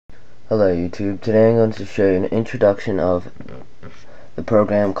Hello YouTube, today I'm going to show you an introduction of the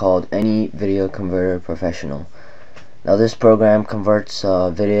program called AnyVideo Converter Professional. Now this program converts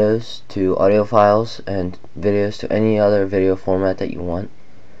videos to audio files and videos to any other video format that you want.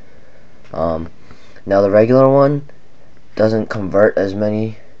 Now the regular one doesn't convert as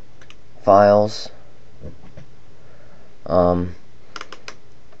many files. It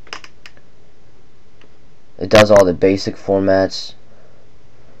does all the basic formats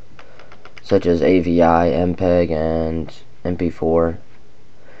such as AVI, MPEG, and MP4. It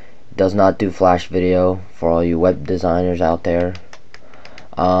does not do flash video for all you web designers out there.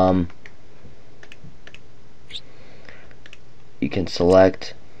 You can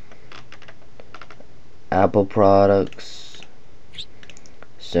select Apple products,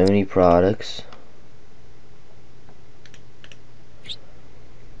 Sony products.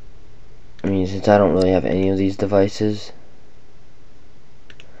 Since I don't really have any of these devices,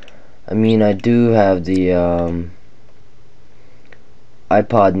 I do have the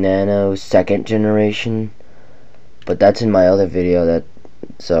iPod Nano 2nd generation, but that's in my other video.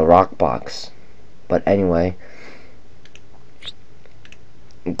 That's a Rockbox. But anyway,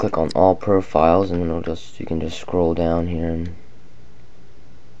 you click on all profiles, and then you can just scroll down here, and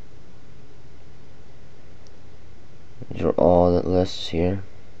these are all the lists here.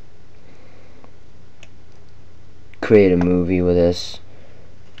 Create a movie with this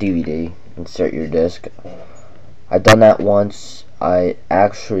DVD, insert your disc. I've done that once. I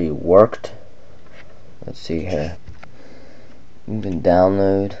actually worked. Let's see here. You can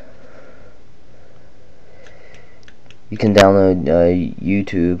download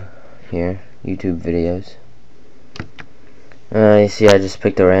YouTube here, YouTube videos. You see I just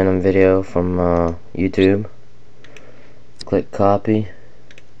picked a random video from YouTube. Click copy,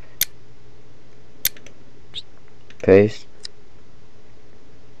 paste,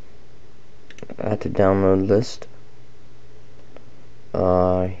 add to download list.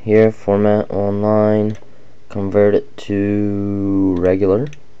 Here, format online, convert it to regular,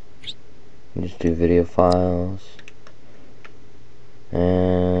 just do video files,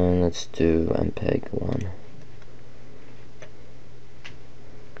 and let's do MPEG 1,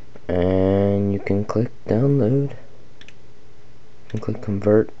 and you can click download and click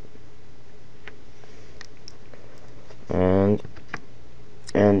convert, and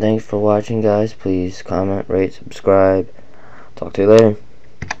thanks for watching, guys. Please comment, rate, subscribe. Talk to you later.